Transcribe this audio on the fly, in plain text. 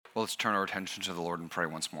Well, let's turn our attention to the Lord and pray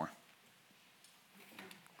once more.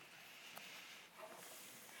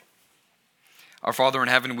 Our Father in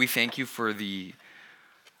heaven, we thank you for the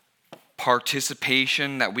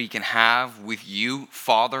participation that we can have with you,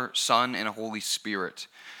 Father, Son, and Holy Spirit.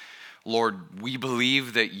 Lord, we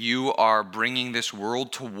believe that you are bringing this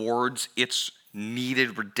world towards its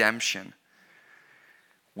needed redemption.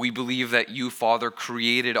 We believe that you, Father,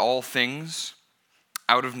 created all things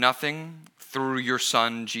out of nothing through your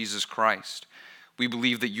Son, Jesus Christ. We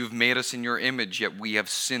believe that you've made us in your image, yet we have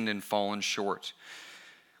sinned and fallen short.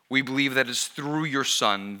 We believe that it's through your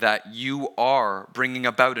Son that you are bringing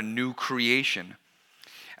about a new creation.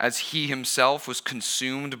 As he himself was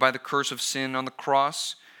consumed by the curse of sin on the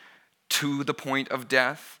cross to the point of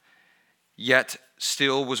death, yet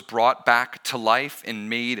still was brought back to life and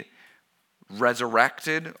made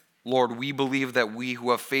resurrected. Lord, we believe that we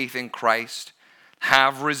who have faith in Christ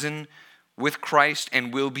have risen with Christ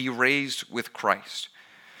and will be raised with Christ.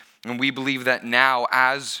 And we believe that now,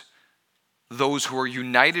 as those who are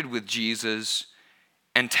united with Jesus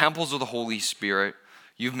and temples of the Holy Spirit,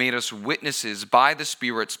 you've made us witnesses by the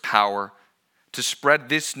Spirit's power to spread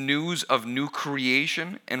this news of new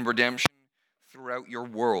creation and redemption throughout your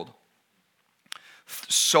world,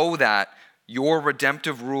 so that your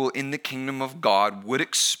redemptive rule in the kingdom of God would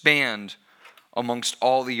expand amongst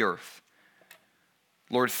all the earth.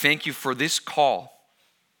 Lord, thank you for this call.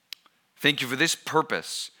 Thank you for this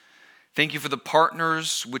purpose. Thank you for the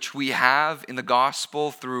partners which we have in the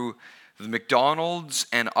gospel through the McDonald's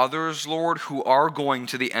and others, Lord, who are going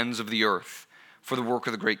to the ends of the earth for the work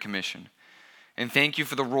of the Great Commission. And thank you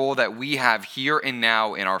for the role that we have here and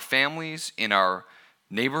now in our families, in our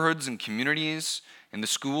neighborhoods and communities, in the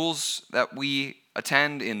schools that we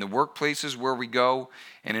attend, in the workplaces where we go,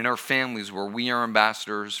 and in our families where we are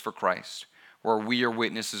ambassadors for Christ, where we are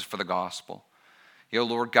witnesses for the gospel.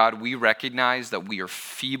 Lord God, we recognize that we are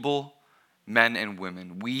feeble men and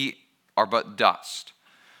women. We are but dust.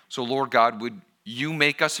 So Lord God, would you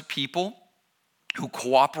make us a people who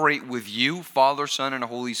cooperate with you, Father, Son, and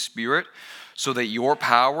Holy Spirit, so that your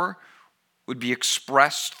power would be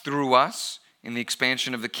expressed through us in the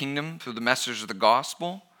expansion of the kingdom through the message of the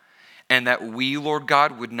gospel, and that we, Lord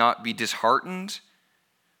God, would not be disheartened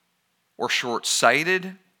or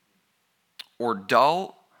short-sighted or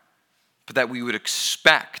dull, but that we would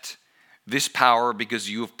expect this power because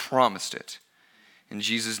you have promised it. In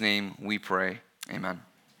Jesus' name we pray. Amen.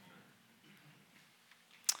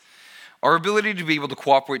 Our ability to be able to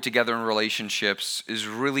cooperate together in relationships is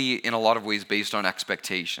really, in a lot of ways, based on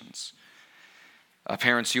expectations.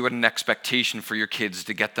 Parents, you had an expectation for your kids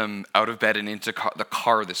to get them out of bed and into the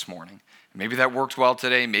car this morning. Maybe that worked well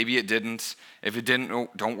today, maybe it didn't. If it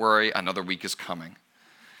didn't, don't worry, another week is coming.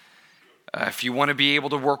 If you want to be able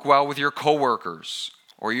to work well with your coworkers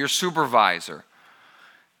or your supervisor,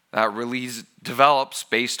 that really develops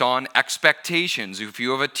based on expectations. If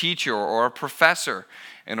you have a teacher or a professor,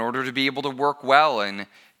 in order to be able to work well and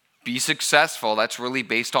be successful, that's really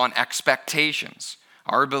based on expectations.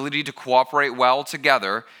 Our ability to cooperate well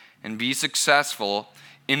together and be successful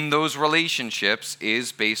in those relationships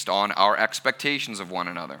is based on our expectations of one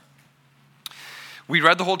another. We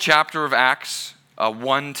read the whole chapter of Acts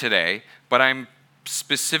 1 today, but I'm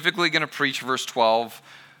specifically going to preach verse 12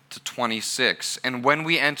 to 26. And when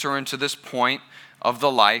we enter into this point of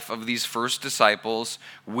the life of these first disciples,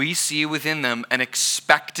 we see within them an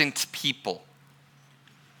expectant people.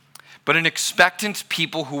 But an expectant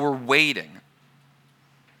people who were waiting.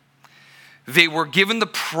 They were given the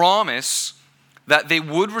promise that they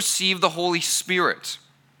would receive the Holy Spirit,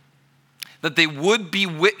 that they would be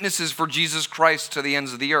witnesses for Jesus Christ to the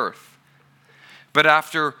ends of the earth. But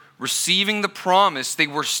after receiving the promise, they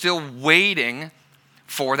were still waiting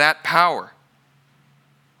for that power.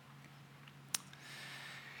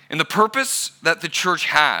 And the purpose that the church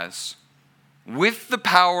has with the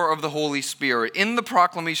power of the Holy Spirit in the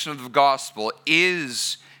proclamation of the gospel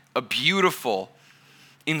is a beautiful,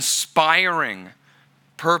 inspiring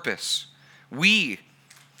purpose. We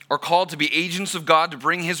are called to be agents of God to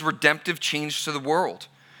bring his redemptive change to the world.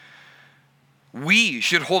 We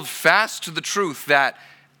should hold fast to the truth that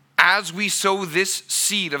as we sow this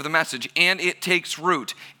seed of the message and it takes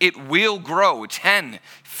root, it will grow 10,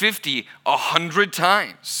 50, 100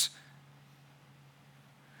 times.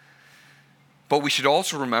 But we should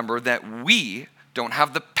also remember that we don't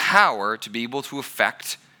have the power to be able to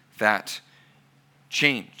affect that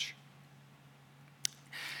change.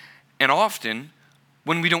 And often,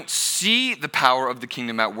 when we don't see the power of the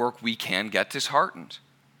kingdom at work, we can get disheartened.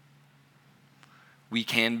 We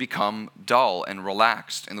can become dull and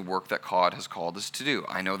relaxed in the work that God has called us to do.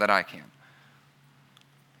 I know that I can.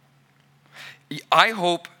 I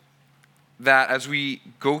hope that as we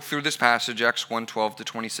go through this passage, Acts 1:12 to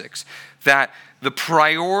 26, that the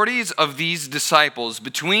priorities of these disciples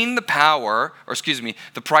between the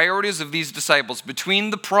priorities of these disciples between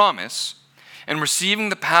the promise and receiving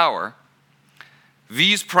the power,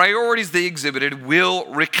 these priorities they exhibited will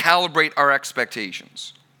recalibrate our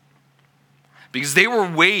expectations. Because they were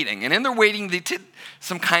waiting, and in their waiting, they did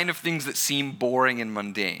some kind of things that seem boring and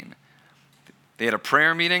mundane. They had a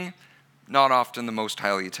prayer meeting, not often the most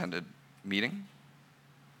highly attended meeting,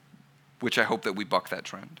 which I hope that we buck that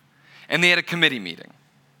trend. And they had a committee meeting.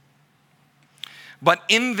 But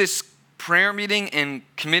in this prayer meeting and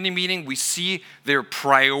committee meeting, we see their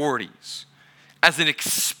priorities as an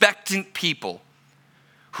expectant people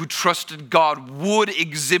who trusted God would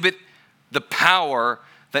exhibit the power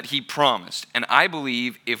that he promised. And I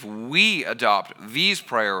believe if we adopt these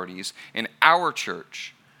priorities in our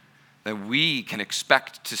church, then we can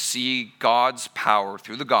expect to see God's power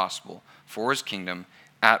through the gospel for his kingdom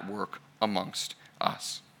at work amongst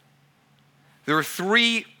us. There are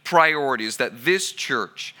three priorities that this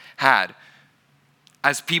church had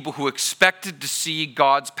as people who expected to see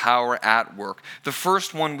God's power at work. The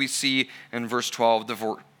first one we see in verse 12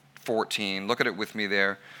 to 14. Look at it with me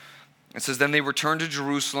there. It says, "Then they returned to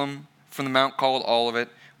Jerusalem from the mount called Olivet,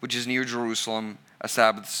 which is near Jerusalem, a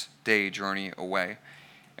Sabbath day journey away.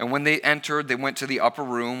 And when they entered, they went to the upper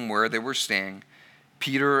room where they were staying.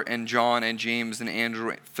 Peter and John and James and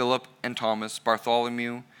Andrew, Philip and Thomas,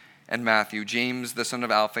 Bartholomew and Matthew, James the son of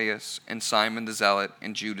Alphaeus, and Simon the Zealot,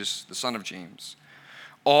 and Judas the son of James.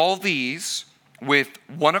 All these, with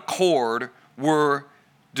one accord, were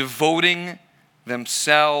devoting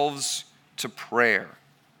themselves to prayer,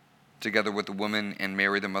 together with the woman and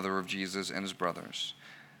Mary, the mother of Jesus, and his brothers."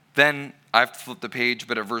 Then, I've flipped the page,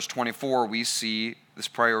 but at verse 24, we see this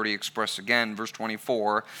priority expressed again. Verse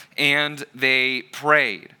 24, "And they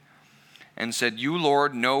prayed and said, 'You,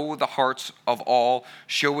 Lord, know the hearts of all.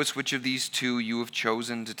 Show us which of these two you have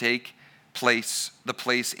chosen to take the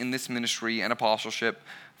place in this ministry and apostleship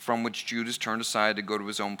from which Judas turned aside to go to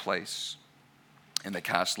his own place.' And they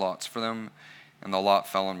cast lots for them, and the lot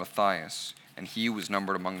fell on Matthias, and he was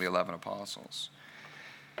numbered among the 11 apostles."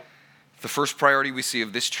 The first priority we see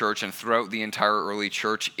of this church and throughout the entire early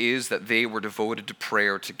church is that they were devoted to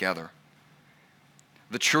prayer together.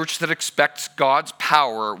 The church that expects God's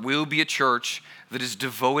power will be a church that is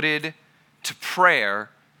devoted to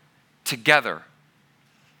prayer together.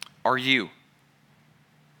 Are you?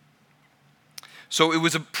 So it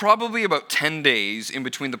was probably about 10 days in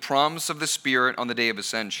between the promise of the Spirit on the day of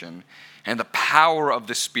Ascension and the power of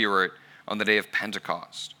the Spirit on the day of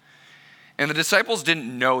Pentecost. And the disciples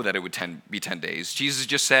didn't know that it would be 10 days. Jesus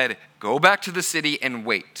just said, "Go back to the city and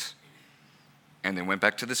wait." And they went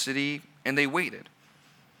back to the city and they waited.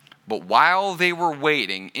 But while they were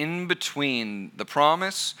waiting, in between the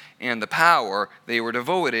promise and the power, they were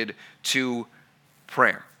devoted to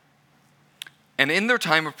prayer. And in their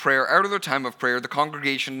time of prayer, out of their time of prayer, the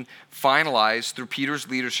congregation finalized, through Peter's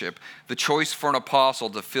leadership, the choice for an apostle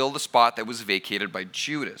to fill the spot that was vacated by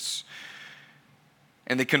Judas.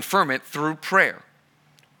 And they confirm it through prayer.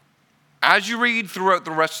 As you read throughout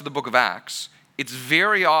the rest of the book of Acts, it's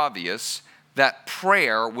very obvious that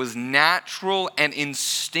prayer was natural and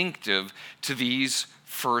instinctive to these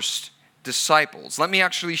first disciples. Let me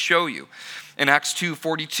actually show you. In Acts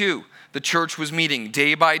 2:42, the church was meeting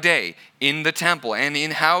day by day in the temple and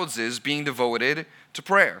in houses being devoted to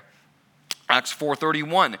prayer. Acts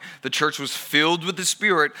 4:31, the church was filled with the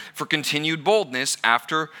Spirit for continued boldness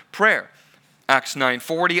after prayer. Acts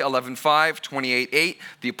 9:40, 11:5, 28:8,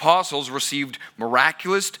 the apostles received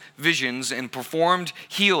miraculous visions and performed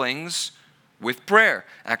healings with prayer.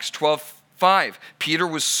 Acts 12:5, Peter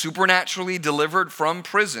was supernaturally delivered from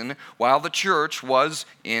prison while the church was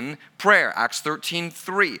in prayer. Acts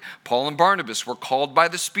 13:3, Paul and Barnabas were called by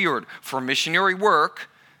the Spirit for missionary work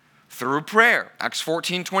through prayer. Acts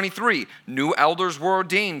 14:23, new elders were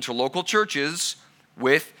ordained to local churches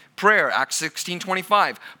with prayer. Acts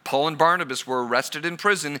 16:25, Paul and Barnabas were arrested in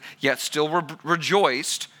prison, yet still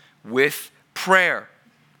rejoiced with prayer.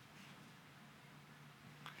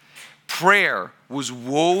 Prayer was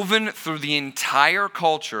woven through the entire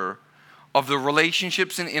culture of the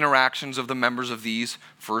relationships and interactions of the members of these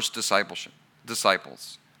first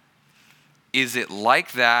disciples. Is it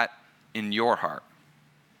like that in your heart,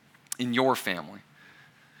 in your family,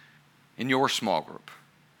 in your small group,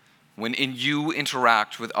 when you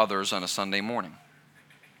interact with others on a Sunday morning?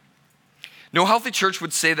 No healthy church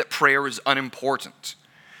would say that prayer is unimportant.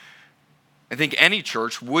 I think any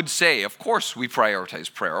church would say, of course we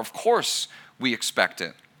prioritize prayer. Of course we expect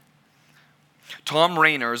it. Tom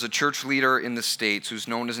Rainer is a church leader in the States who's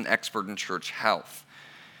known as an expert in church health.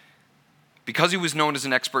 Because he was known as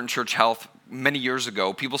an expert in church health many years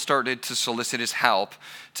ago, people started to solicit his help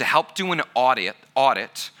to help do an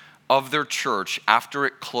audit of their church after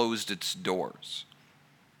it closed its doors.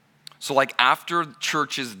 So like after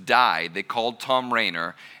churches died, they called Tom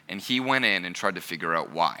Rainer and he went in and tried to figure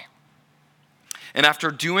out why. And after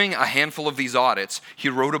doing a handful of these audits, he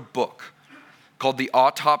wrote a book called The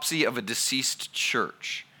Autopsy of a Deceased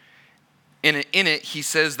Church. In it, he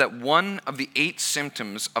says that one of the 8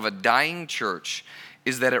 symptoms of a dying church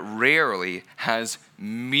is that it rarely has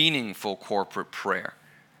meaningful corporate prayer.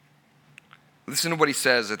 Listen to what he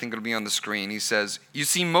says. I think it'll be on the screen. He says, "You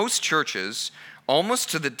see, most churches, almost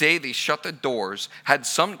to the day they shut the doors, had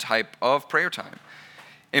some type of prayer time.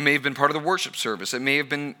 It may have been part of the worship service. It may have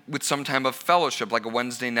been with some time of fellowship, like a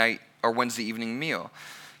Wednesday night or Wednesday evening meal.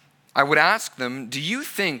 I would ask them, do you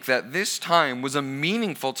think that this time was a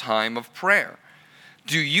meaningful time of prayer?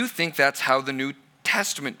 Do you think that's how the New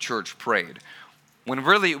Testament church prayed? When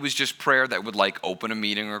really it was just prayer that would like open a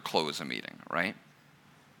meeting or close a meeting, right?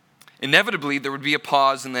 Inevitably, there would be a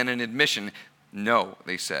pause and then an admission. No,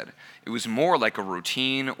 they said. It was more like a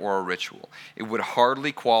routine or a ritual. It would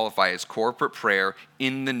hardly qualify as corporate prayer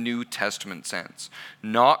in the New Testament sense.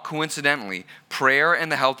 Not coincidentally, prayer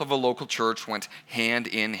and the health of a local church went hand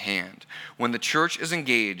in hand. When the church is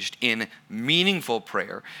engaged in meaningful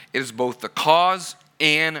prayer, it is both the cause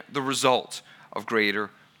and the result of greater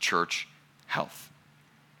church health."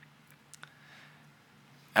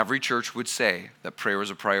 Every church would say that prayer is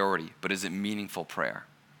a priority, but is it meaningful prayer?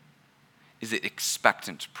 Is it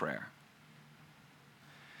expectant prayer?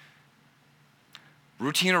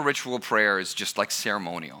 Routine or ritual prayer is just like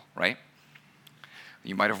ceremonial, right?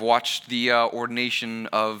 You might have watched the ordination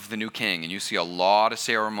of the new king, and you see a lot of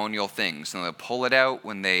ceremonial things. And they'll pull it out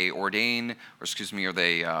when they ordain, or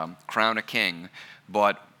they crown a king,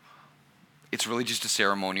 but it's really just a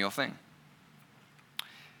ceremonial thing.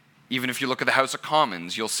 Even if you look at the House of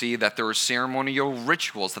Commons, you'll see that there are ceremonial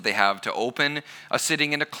rituals that they have to open a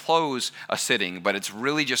sitting and to close a sitting, but it's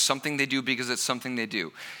really just something they do because it's something they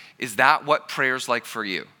do. Is that what prayer's like for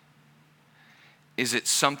you? Is it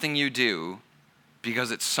something you do because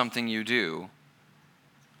it's something you do?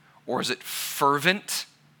 Or is it fervent,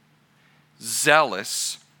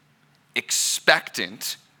 zealous,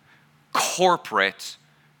 expectant, corporate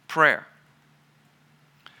prayer?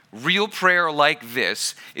 Real prayer like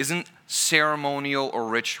this isn't ceremonial or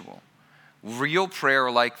ritual. Real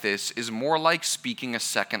prayer like this is more like speaking a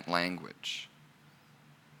second language.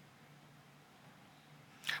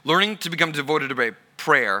 Learning to become devoted to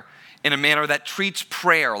prayer in a manner that treats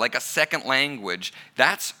prayer like a second language,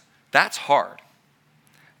 that's hard.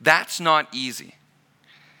 That's not easy.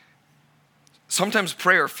 Sometimes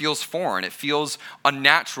prayer feels foreign. It feels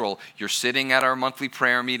unnatural. You're sitting at our monthly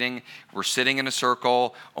prayer meeting. We're sitting in a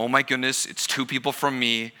circle. Oh my goodness, it's 2 people from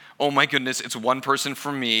me. Oh my goodness, it's 1 person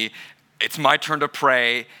from me. It's my turn to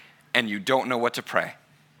pray, and you don't know what to pray.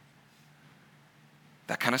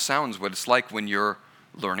 That kind of sounds what it's like when you're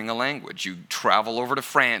learning a language. You travel over to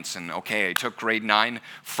France, and okay, I took grade 9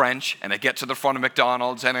 French, and I get to the front of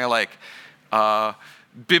McDonald's, and I like,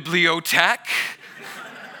 bibliothèque?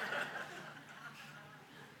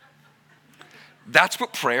 That's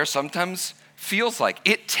what prayer sometimes feels like.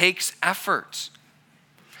 It takes effort.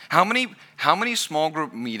 How many small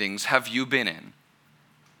group meetings have you been in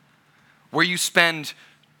where you spend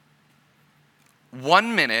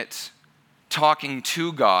 1 minute talking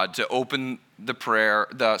to God to open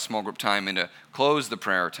the small group time and to close the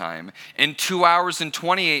prayer time, and 2 hours and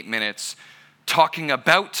 28 minutes talking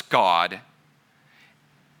about God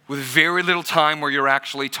with very little time where you're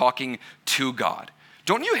actually talking to God?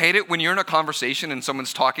 Don't you hate it when you're in a conversation and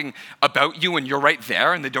someone's talking about you and you're right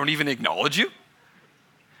there and they don't even acknowledge you?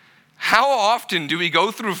 How often do we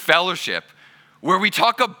go through fellowship where we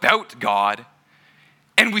talk about God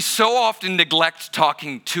and we so often neglect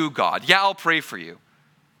talking to God? Yeah, I'll pray for you.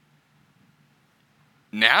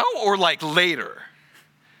 Now or like later?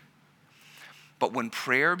 But when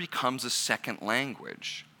prayer becomes a second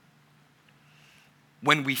language,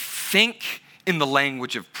 when we think in the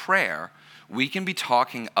language of prayer, we can be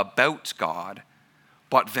talking about God,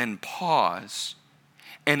 but then pause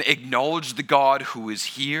and acknowledge the God who is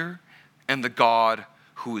here and the God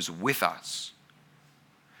who is with us.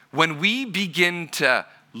 When we begin to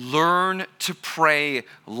learn to pray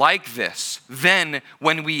like this, then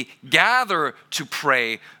when we gather to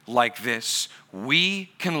pray like this, we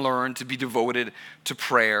can learn to be devoted to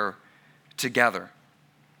prayer together.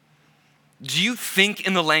 Do you think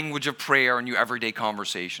in the language of prayer in your everyday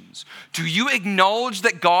conversations? Do you acknowledge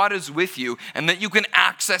that God is with you and that you can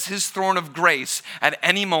access his throne of grace at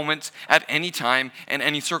any moment, at any time, in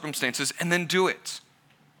any circumstances, and then do it?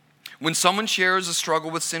 When someone shares a struggle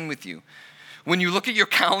with sin with you, when you look at your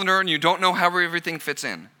calendar and you don't know how everything fits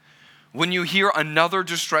in, when you hear another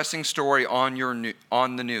distressing story on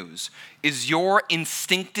the news, is your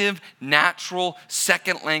instinctive, natural,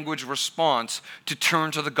 second language response to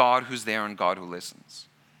turn to the God who's there and God who listens?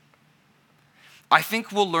 I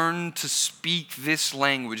think we'll learn to speak this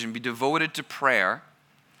language and be devoted to prayer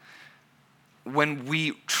when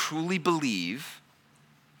we truly believe,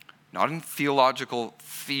 not in theological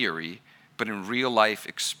theory, but in real life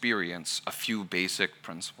experience, a few basic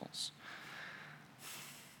principles.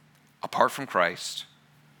 Apart from Christ,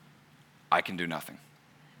 I can do nothing.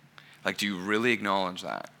 Like, do you really acknowledge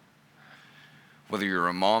that? Whether you're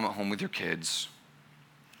a mom at home with your kids,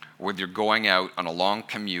 or whether you're going out on a long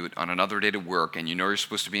commute on another day to work and you know you're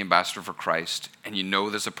supposed to be ambassador for Christ, and you know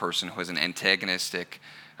there's a person who has an antagonistic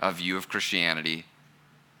view of Christianity,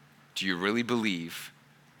 do you really believe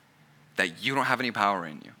that you don't have any power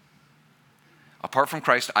in you? Apart from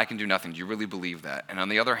Christ, I can do nothing. Do you really believe that? And on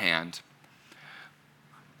the other hand,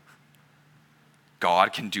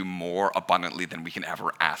 God can do more abundantly than we can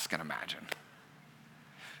ever ask and imagine.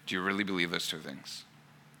 Do you really believe those two things?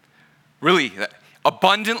 Really,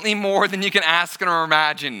 abundantly more than you can ask or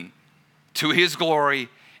imagine to his glory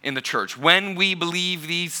in the church. When we believe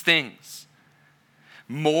these things,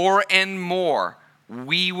 more and more,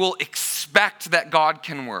 we will expect that God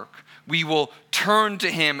can work. We will turn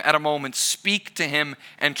to him at a moment, speak to him,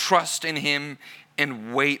 and trust in him,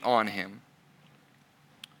 and wait on him.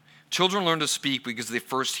 Children learn to speak because they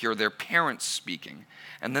first hear their parents speaking,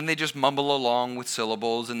 and then they just mumble along with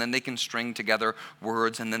syllables, and then they can string together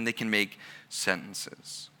words, and then they can make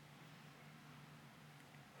sentences.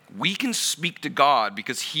 We can speak to God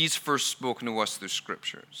because he's first spoken to us through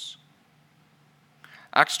scriptures.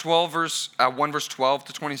 Acts 12, verse 12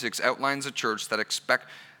 to 26 outlines a church that expects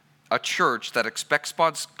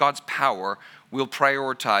God's power will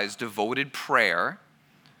prioritize devoted prayer,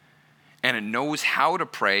 and it knows how to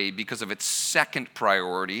pray because of its second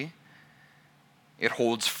priority. It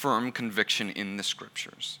holds firm conviction in the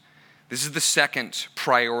scriptures. This is the second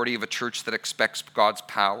priority of a church that expects God's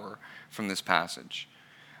power from this passage.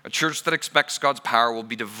 A church that expects God's power will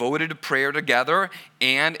be devoted to prayer together,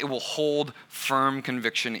 and it will hold firm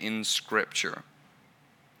conviction in scripture.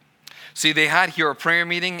 See, they had here a prayer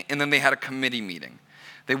meeting, and then they had a committee meeting.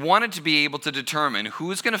 They wanted to be able to determine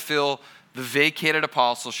who's going to fill the vacated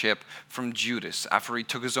apostleship from Judas after he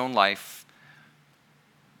took his own life,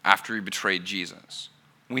 after he betrayed Jesus.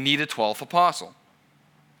 We need a 12th apostle.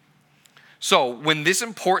 So when this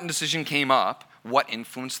important decision came up, what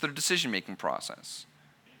influenced their decision-making process?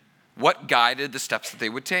 What guided the steps that they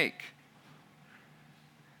would take?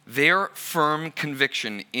 Their firm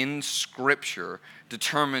conviction in Scripture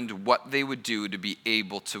determined what they would do to be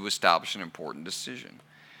able to establish an important decision.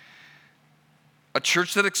 A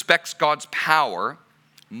church that expects God's power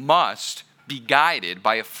must be guided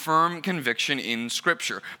by a firm conviction in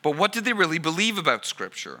Scripture. But what did they really believe about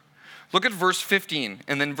Scripture? Look at verse 15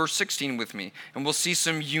 and then verse 16 with me, and we'll see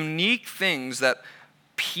some unique things that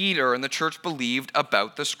Peter and the church believed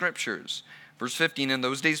about the Scriptures. Verse 15, in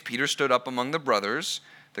those days Peter stood up among the brothers,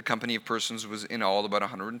 the company of persons was in all about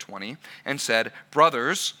 120, and said,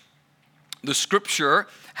 "Brothers, the Scripture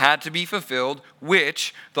had to be fulfilled,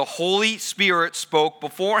 which the Holy Spirit spoke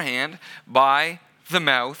beforehand by the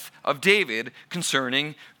mouth of David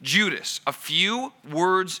concerning Judas." A few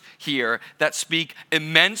words here that speak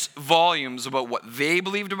immense volumes about what they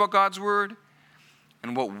believed about God's word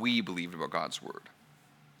and what we believed about God's word.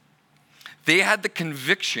 They had the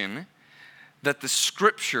conviction that the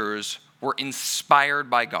Scriptures were inspired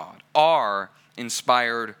by God, are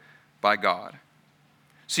inspired by God.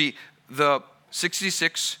 See, the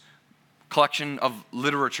 66 collection of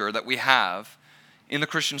literature that we have in the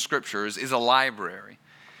Christian Scriptures is a library.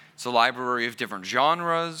 It's a library of different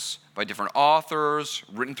genres, by different authors,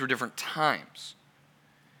 written through different times.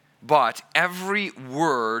 But every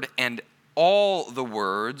word and all the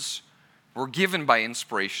words were given by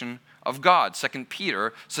inspiration of God. 2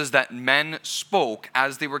 Peter says that men spoke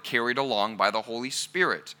as they were carried along by the Holy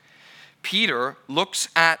Spirit. Peter looks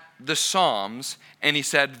at the Psalms and he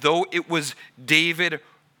said, though it was David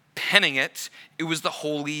penning it, it was the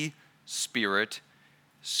Holy Spirit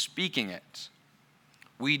speaking it.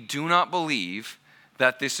 We do not believe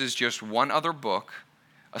that this is just one other book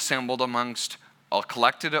assembled amongst a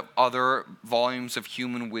collected of other volumes of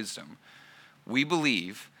human wisdom. We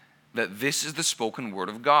believe that this is the spoken word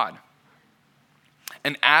of God.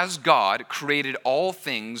 And as God created all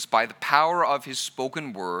things by the power of his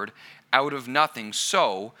spoken word out of nothing,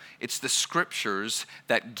 so it's the scriptures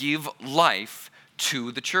that give life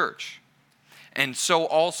to the church. And so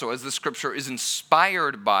also, as the scripture is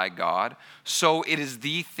inspired by God, so it is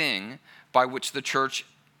the thing by which the church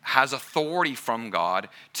has authority from God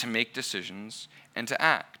to make decisions and to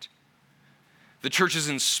act. The church is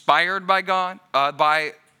inspired by God,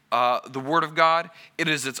 by the Word of God. It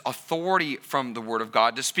is its authority from the Word of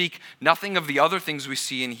God to speak nothing of the other things we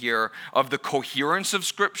see in here, of the coherence of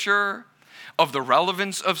Scripture, of the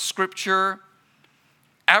relevance of Scripture.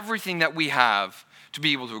 Everything that we have to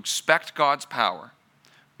be able to expect God's power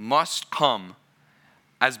must come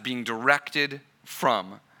as being directed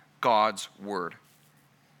from God's Word.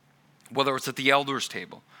 Whether it's at the elders'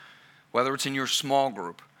 table, whether it's in your small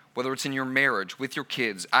group, whether it's in your marriage, with your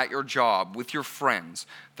kids, at your job, with your friends,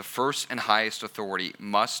 the first and highest authority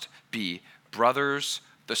must be, brothers,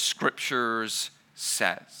 the Scriptures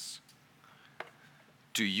says.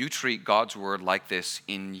 Do you treat God's word like this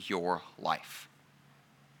in your life?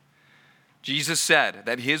 Jesus said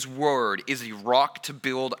that his word is a rock to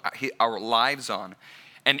build our lives on,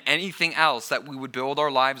 and anything else that we would build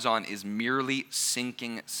our lives on is merely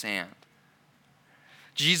sinking sand.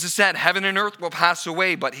 Jesus said, heaven and earth will pass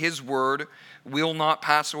away, but his word will not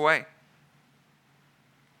pass away.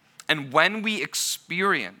 And when we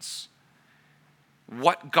experience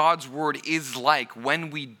what God's word is like when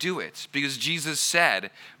we do it, because Jesus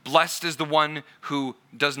said, blessed is the one who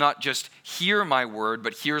does not just hear my word,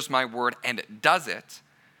 but hears my word and does it.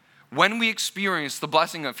 When we experience the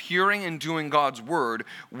blessing of hearing and doing God's word,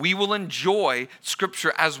 we will enjoy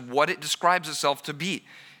Scripture as what it describes itself to be.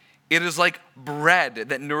 It is like bread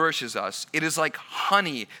that nourishes us. It is like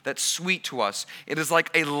honey that's sweet to us. It is like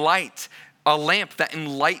a lamp that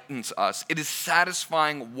enlightens us. It is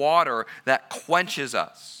satisfying water that quenches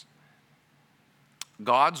us.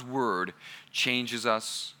 God's word changes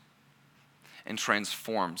us and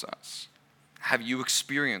transforms us. Have you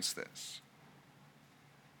experienced this?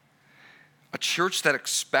 A church that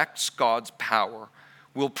expects God's power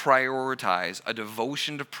will prioritize a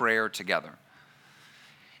devotion to prayer together.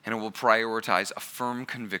 And it will prioritize a firm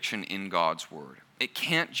conviction in God's word. It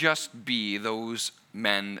can't just be those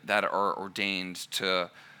men that are ordained to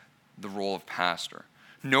the role of pastor.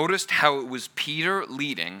 Notice how it was Peter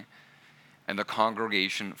leading and the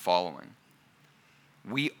congregation following.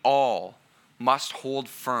 We all must hold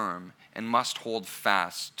firm and must hold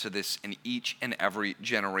fast to this in each and every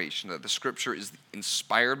generation, that the Scripture is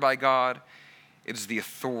inspired by God, it is the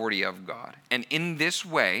authority of God. And in this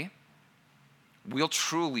way, we'll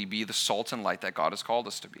truly be the salt and light that God has called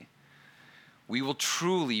us to be. We will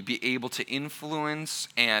truly be able to influence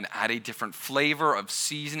and add a different flavor of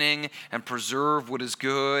seasoning and preserve what is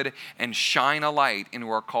good and shine a light into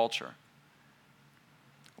our culture.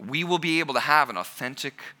 We will be able to have an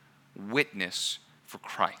authentic witness for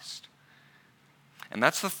Christ. And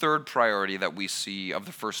that's the third priority that we see of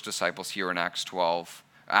the first disciples here in Acts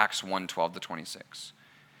 1:12-26.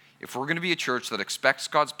 If we're going to be a church that expects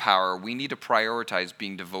God's power, we need to prioritize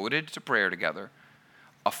being devoted to prayer together,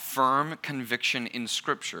 a firm conviction in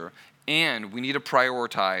Scripture, and we need to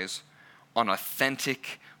prioritize an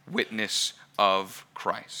authentic witness of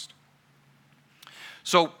Christ.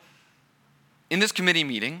 So, in this committee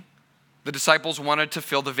meeting, the disciples wanted to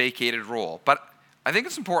fill the vacated role, but I think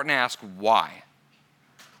it's important to ask why.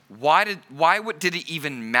 Why did it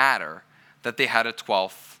even matter that they had a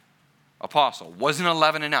 12th apostle? Wasn't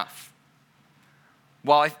 11 enough?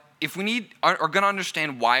 Well, if we are going to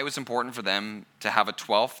understand why it was important for them to have a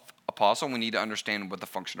 12th apostle, we need to understand what the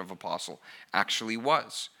function of apostle actually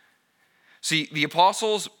was. See, the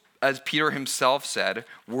apostles, as Peter himself said,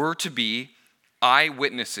 were to be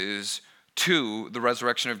eyewitnesses to the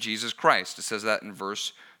resurrection of Jesus Christ. It says that in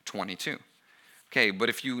verse 22. Okay, but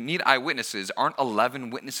if you need eyewitnesses, aren't 11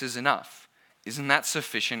 witnesses enough? Isn't that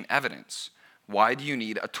sufficient evidence? Why do you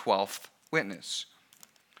need a 12th witness?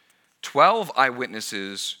 12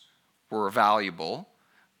 eyewitnesses were valuable,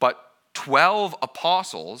 but 12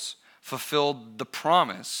 apostles fulfilled the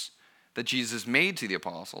promise that Jesus made to the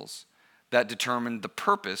apostles that determined the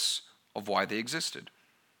purpose of why they existed.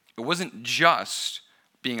 It wasn't just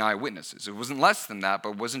being eyewitnesses. It wasn't less than that, but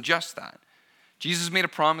it wasn't just that. Jesus made a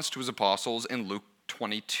promise to his apostles in Luke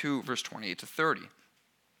 22, verse 28-30.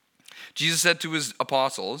 Jesus said to his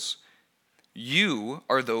apostles, "You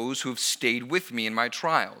are those who have stayed with me in my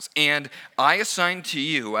trials, and I assigned to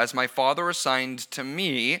you, as my Father assigned to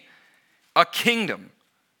me, a kingdom,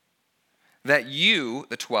 that you,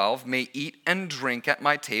 the 12, may eat and drink at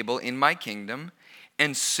my table in my kingdom,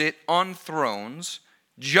 and sit on thrones,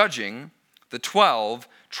 judging the 12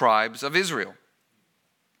 tribes of Israel.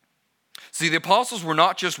 See, the apostles were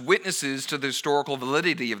not just witnesses to the historical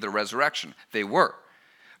validity of the resurrection. They were.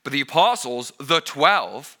 But the apostles, the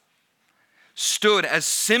 12, stood as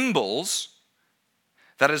symbols.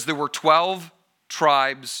 That is, there were 12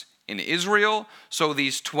 tribes in Israel, so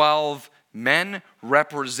these 12 men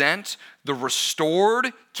represent the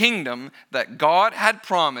restored kingdom that God had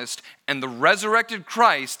promised, and the resurrected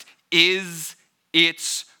Christ is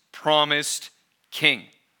its promised king.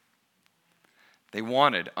 They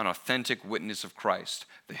wanted an authentic witness of Christ,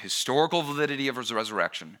 the historical validity of his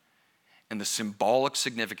resurrection, and the symbolic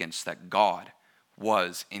significance that God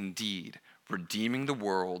was indeed redeeming the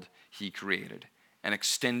world he created and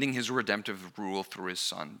extending his redemptive rule through his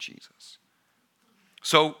son, Jesus.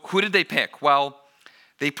 So who did they pick? Well,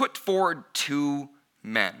 they put forward two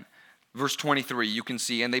men. Verse 23, you can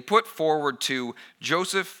see, and they put forward to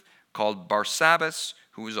Joseph, called Barsabbas,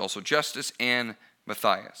 who was also Justus, and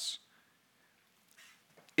Matthias.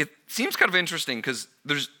 It seems kind of interesting because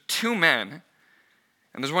there's two men,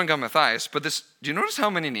 and there's one guy, Matthias, but do you notice how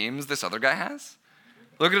many names this other guy has?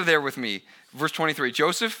 Look at it there with me. Verse 23,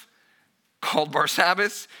 Joseph, called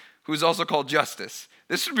Barsabbas, who's also called Justus.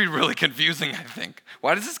 This should be really confusing, I think.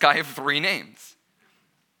 Why does this guy have three names?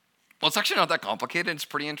 Well, it's actually not that complicated. It's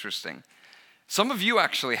pretty interesting. Some of you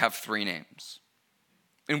actually have three names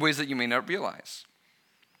in ways that you may not realize.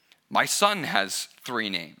 My son has three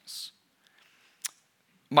names.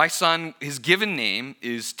 My son, his given name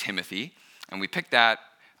is Timothy, and we picked that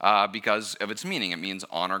because of its meaning. It means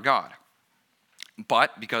honor God.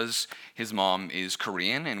 But because his mom is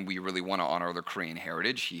Korean and we really want to honor the Korean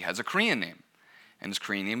heritage, he has a Korean name. And his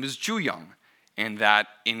Korean name is Juyoung. And that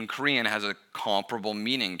in Korean has a comparable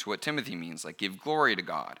meaning to what Timothy means, like give glory to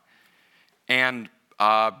God. And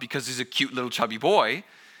because he's a cute little chubby boy,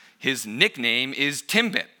 his nickname is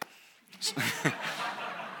Timbit.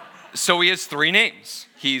 So he has three names.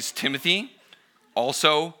 He's Timothy,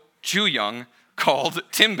 also Juyoung, called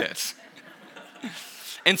Timbit.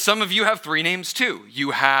 And some of you have three names too.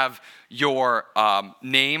 You have your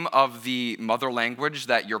name of the mother language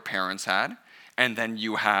that your parents had, and then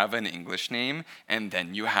you have an English name, and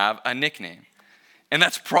then you have a nickname. And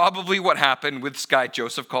that's probably what happened with this guy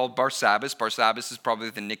Joseph called Barsabbas. Barsabbas is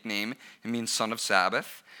probably the nickname. It means son of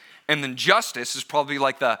Sabbath. And then Justus is probably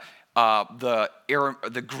like the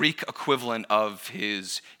Greek equivalent of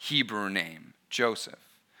his Hebrew name, Joseph.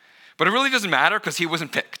 But it really doesn't matter because he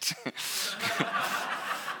wasn't picked.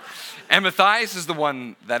 And Matthias is the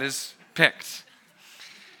one that is picked.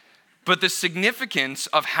 But the significance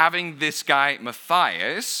of having this guy,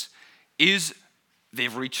 Matthias, is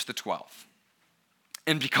they've reached the 12.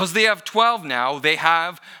 And because they have 12 now, they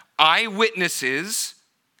have eyewitnesses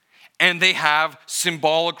and they have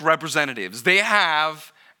symbolic representatives. They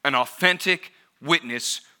have an authentic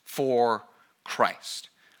witness for Christ.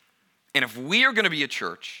 And if we are going to be a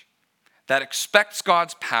church that expects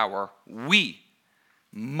God's power, we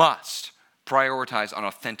must prioritize an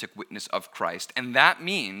authentic witness of Christ. And that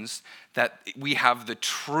means that we have the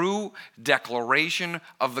true declaration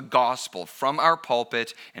of the gospel from our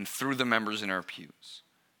pulpit and through the members in our pews.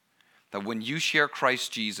 That when you share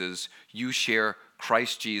Christ Jesus, you share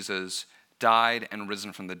Christ Jesus died and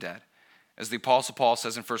risen from the dead. As the Apostle Paul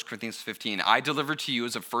says in 1 Corinthians 15, I delivered to you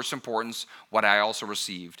as of first importance what I also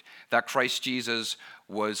received, that Christ Jesus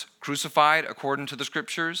was crucified according to the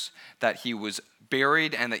Scriptures, that he was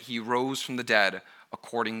buried, and that he rose from the dead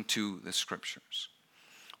according to the Scriptures.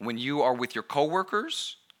 When you are with your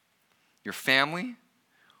coworkers, your family,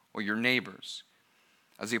 or your neighbors,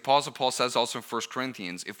 as the Apostle Paul says also in 1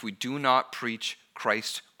 Corinthians, if we do not preach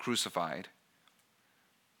Christ crucified,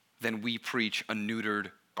 then we preach a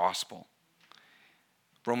neutered gospel.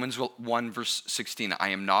 Romans 1 verse 16, I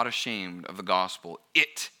am not ashamed of the gospel.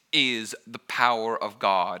 It is the power of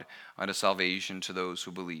God unto salvation to those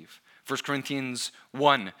who believe. 1 Corinthians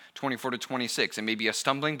 1, 24 to 26, it may be a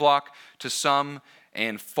stumbling block to some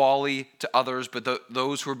and folly to others, but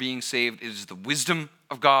those who are being saved, it is the wisdom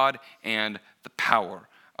of God and the power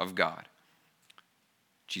of God.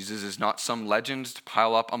 Jesus is not some legend to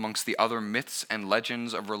pile up amongst the other myths and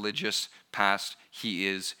legends of religious past. He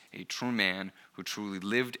is a true man who truly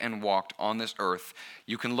lived and walked on this earth.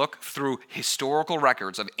 You can look through historical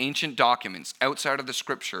records of ancient documents outside of the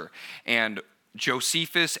Scripture, and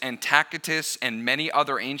Josephus and Tacitus and many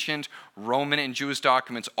other ancient Roman and Jewish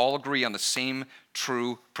documents all agree on the same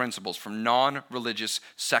true principles from non-religious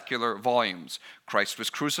secular volumes. Christ was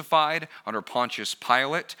crucified under Pontius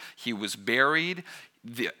Pilate. He was buried.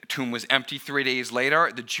 The tomb was empty 3 days later.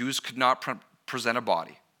 The Jews could not present a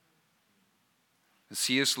body.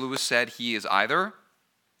 C.S. Lewis said he is either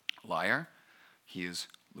a liar, he is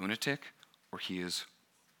lunatic, or he is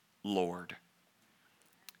Lord.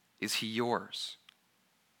 Is he yours?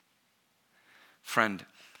 Friend,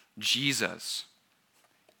 Jesus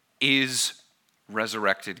is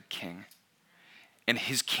resurrected King. And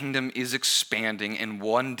his kingdom is expanding, and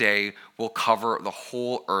one day will cover the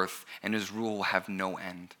whole earth, and his rule will have no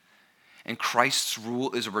end. And Christ's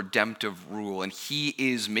rule is a redemptive rule, and he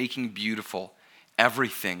is making beautiful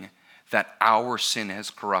everything that our sin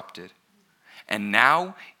has corrupted. And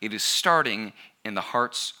now it is starting in the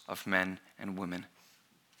hearts of men and women.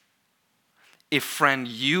 If, friend,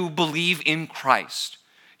 you believe in Christ,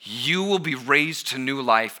 you will be raised to new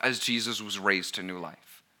life as Jesus was raised to new life.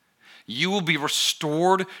 You will be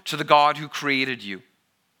restored to the God who created you.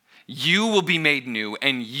 You will be made new,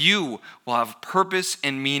 and you will have purpose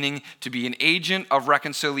and meaning to be an agent of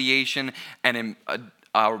reconciliation and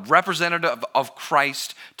a representative of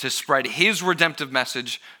Christ to spread his redemptive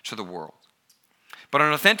message to the world. But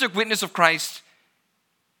an authentic witness of Christ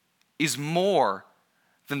is more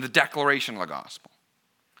than the declaration of the gospel.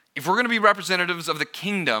 If we're going to be representatives of the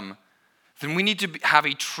kingdom, then we need to have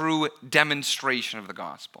a true demonstration of the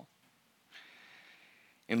gospel.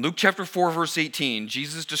 In Luke chapter 4, verse 18,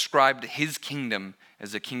 Jesus described his kingdom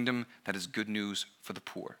as a kingdom that is good news for the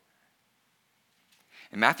poor.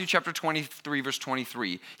 In Matthew chapter 23, verse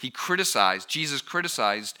 23, Jesus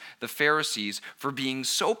criticized the Pharisees for being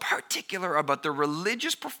so particular about their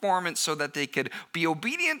religious performance so that they could be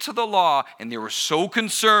obedient to the law, and they were so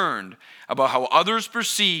concerned about how others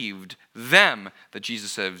perceived them that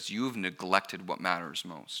Jesus says, you have neglected what matters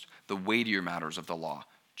most, the weightier matters of the law,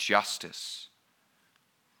 justice,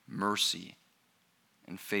 mercy,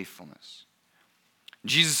 and faithfulness.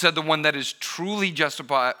 Jesus said the one that is truly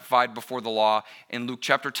justified before the law in Luke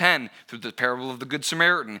chapter 10 through the parable of the Good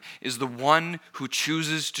Samaritan is the one who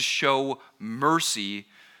chooses to show mercy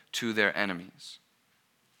to their enemies.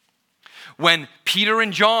 When Peter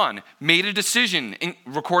and John made a decision,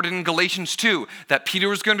 recorded in Galatians 2, that Peter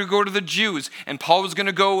was going to go to the Jews and Paul was going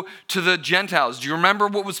to go to the Gentiles, do you remember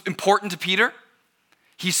what was important to Peter?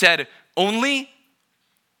 He said, only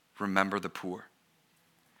remember the poor.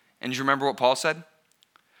 And do you remember what Paul said?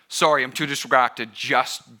 Sorry, I'm too distracted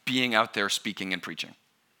just being out there speaking and preaching.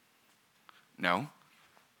 No.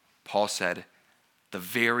 Paul said, the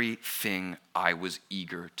very thing I was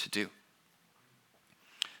eager to do.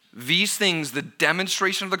 These things, the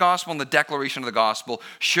demonstration of the gospel and the declaration of the gospel,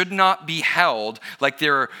 should not be held like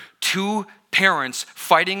there are two parents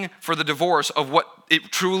fighting for the divorce of what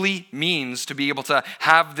it truly means to be able to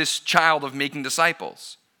have this child of making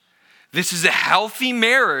disciples. This is a healthy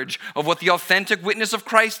marriage of what the authentic witness of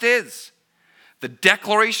Christ is. The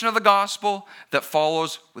declaration of the gospel that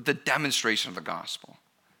follows with the demonstration of the gospel.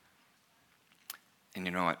 And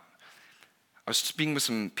you know what? I was speaking with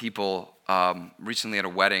some people recently at a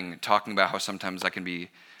wedding, talking about how sometimes I can be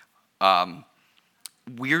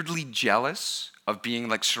weirdly jealous of being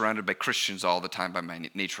like surrounded by Christians all the time by my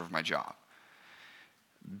nature of my job.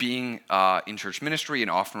 Being in church ministry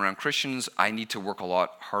and often around Christians, I need to work a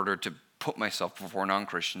lot harder to put myself before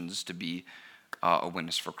non-Christians to be a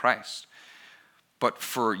witness for Christ. But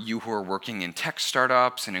for you who are working in tech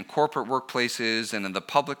startups and in corporate workplaces and in the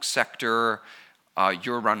public sector,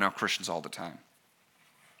 you're around non-Christians all the time.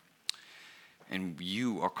 And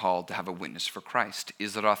you are called to have a witness for Christ.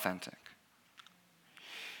 Is it authentic?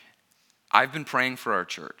 I've been praying for our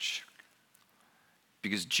church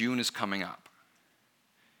because June is coming up.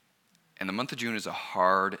 And the month of June is a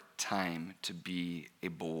hard time to be a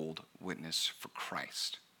bold witness for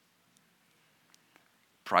Christ.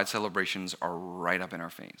 Pride celebrations are right up in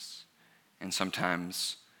our face. And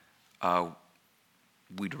sometimes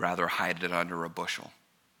we'd rather hide it under a bushel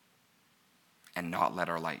and not let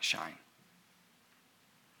our light shine.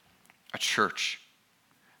 A church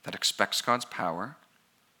that expects God's power,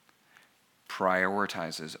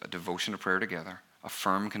 prioritizes a devotion to prayer together, a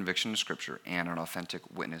firm conviction of Scripture, and an authentic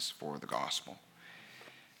witness for the gospel.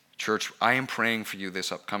 Church, I am praying for you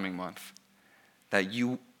this upcoming month that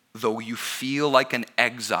you, though you feel like an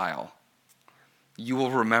exile, you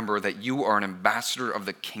will remember that you are an ambassador of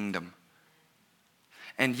the kingdom.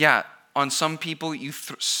 And yeah, on some people, you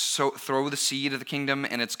throw the seed of the kingdom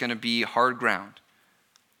and it's going to be hard ground.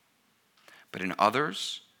 But in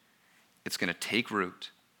others, it's going to take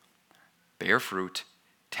root, bear fruit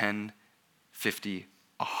 10, 50,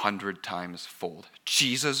 100 times fold.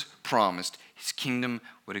 Jesus promised his kingdom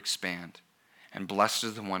would expand, and blessed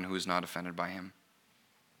is the one who is not offended by him.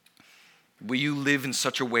 Will you live in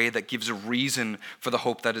such a way that gives a reason for the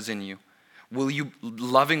hope that is in you? Will you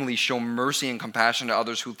lovingly show mercy and compassion to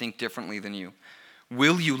others who think differently than you?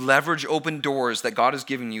 Will you leverage open doors that God has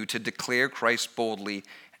given you to declare Christ boldly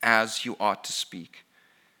as you ought to speak?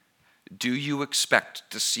 Do you expect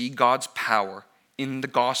to see God's power in the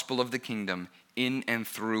gospel of the kingdom in and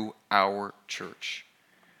through our church?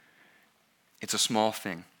 It's a small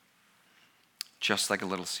thing, just like a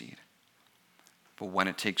little seed. But when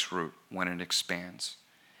it takes root, when it expands,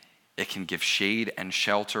 it can give shade and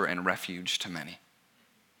shelter and refuge to many.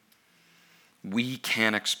 We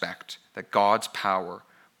can expect that God's power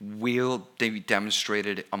will be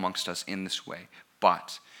demonstrated amongst us in this way,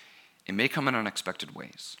 but it may come in unexpected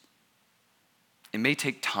ways. It may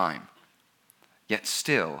take time, yet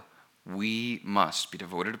still we must be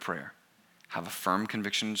devoted to prayer, have a firm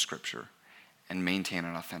conviction in Scripture, and maintain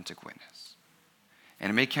an authentic witness. And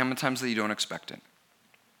it may come at times that you don't expect it.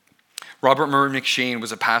 Robert Murray McCheyne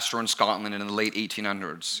was a pastor in Scotland in the late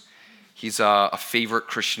 1800s. He's a favorite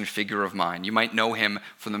Christian figure of mine. You might know him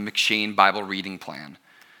from the McCheyne Bible reading plan,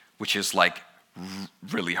 which is like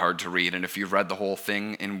really hard to read. And if you've read the whole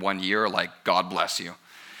thing in 1 year, like, God bless you.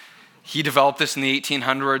 He developed this in the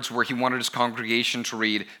 1800s where he wanted his congregation to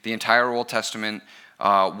read the entire Old Testament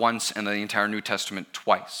once and the entire New Testament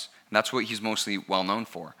twice. And that's what he's mostly well known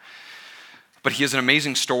for. But he has an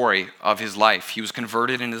amazing story of his life. He was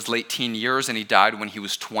converted in his late teen years, and he died when he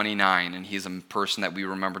was 29, and he's a person that we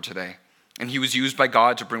remember today. And he was used by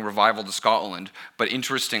God to bring revival to Scotland. But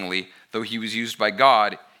interestingly, though he was used by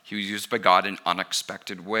God in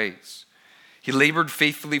unexpected ways. He labored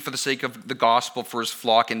faithfully for the sake of the gospel for his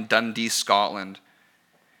flock in Dundee, Scotland.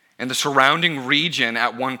 And the surrounding region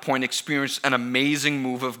at one point experienced an amazing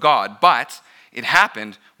move of God. But it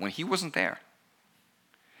happened when he wasn't there.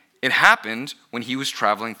 It happened when he was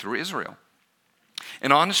traveling through Israel.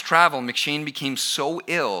 And on his travel, McCheyne became so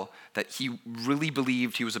ill that he really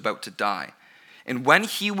believed he was about to die. And when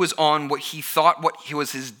he was on what he thought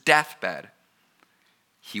was his deathbed,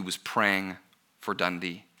 he was praying for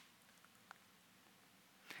Dundee.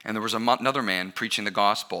 And there was another man preaching the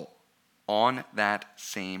gospel on that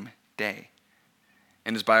same day.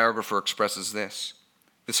 And his biographer expresses this.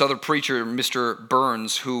 This other preacher, Mr.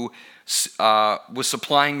 Burns, who was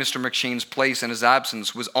supplying Mr. McCheyne's place in his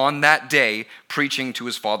absence, was on that day preaching to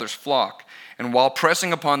his father's flock. And while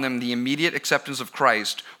pressing upon them the immediate acceptance of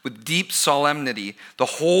Christ with deep solemnity, the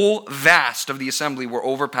whole vast of the assembly were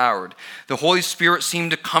overpowered. The Holy Spirit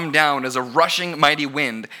seemed to come down as a rushing mighty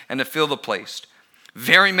wind and to fill the place.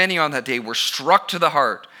 Very many on that day were struck to the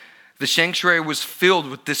heart. The sanctuary was filled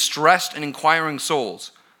with distressed and inquiring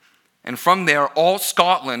souls. And from there, all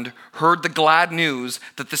Scotland heard the glad news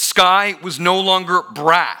that the sky was no longer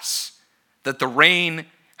brass, that the rain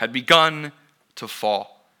had begun to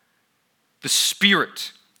fall. The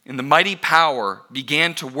Spirit in the mighty power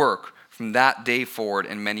began to work from that day forward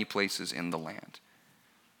in many places in the land.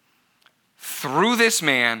 Through this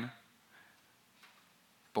man,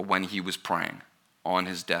 but when he was praying on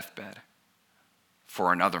his deathbed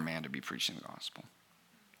for another man to be preaching the gospel.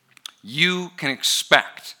 You can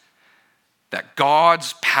expect that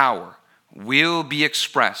God's power will be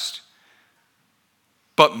expressed,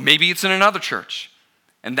 but maybe it's in another church.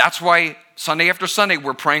 And that's why Sunday after Sunday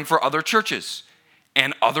we're praying for other churches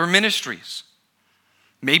and other ministries.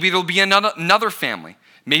 Maybe it'll be another family.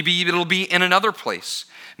 Maybe it'll be in another place.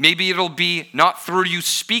 Maybe it'll be not through you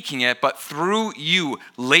speaking it, but through you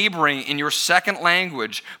laboring in your second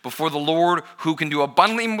language before the Lord, who can do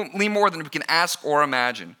abundantly more than we can ask or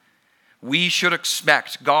imagine. We should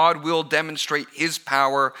expect God will demonstrate his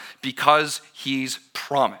power because he's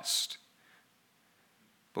promised.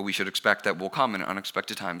 But we should expect that will come in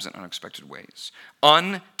unexpected times and unexpected ways.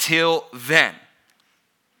 Until then,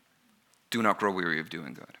 do not grow weary of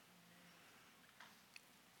doing good.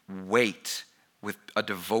 Wait with a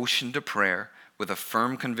devotion to prayer, with a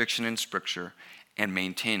firm conviction in Scripture, and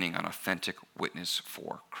maintaining an authentic witness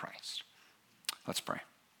for Christ. Let's pray.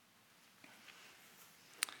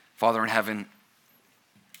 Father in heaven,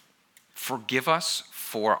 forgive us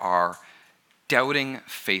for our doubting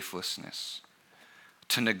faithlessness,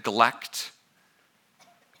 to neglect,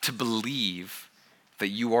 to believe that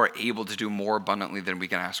you are able to do more abundantly than we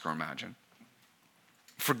can ask or imagine.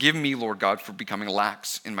 Forgive me, Lord God, for becoming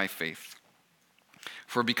lax in my faith,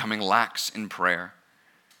 for becoming lax in prayer,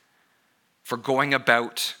 for going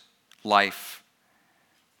about life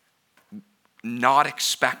not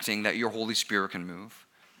expecting that your Holy Spirit can move,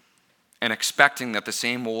 and expecting that the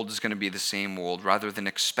same old is going to be the same old, rather than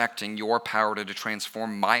expecting your power to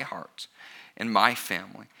transform my heart and my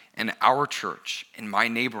family and our church and my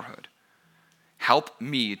neighborhood. Help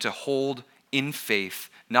me to hold in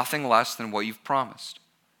faith nothing less than what you've promised.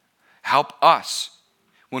 Help us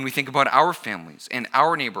when we think about our families and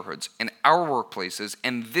our neighborhoods and our workplaces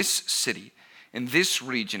and this city and this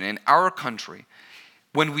region and our country,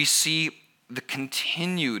 when we see the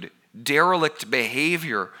continued derelict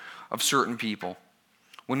behavior of certain people,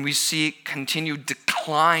 when we see continued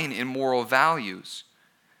decline in moral values,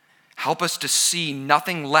 help us to see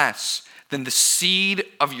nothing less than the seed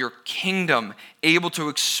of your kingdom able to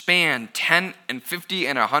expand 10 and 50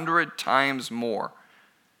 and 100 times more.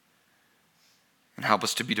 And help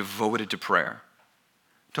us to be devoted to prayer,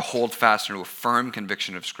 to hold fast into a firm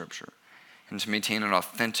conviction of Scripture, and to maintain an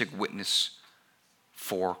authentic witness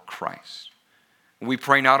for Christ. We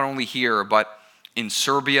pray not only here, but in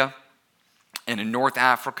Serbia and in North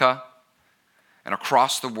Africa and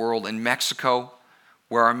across the world, in Mexico,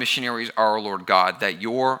 where our missionaries are, Lord God, that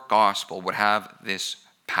your gospel would have this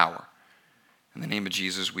power. In the name of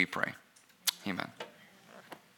Jesus we pray. Amen.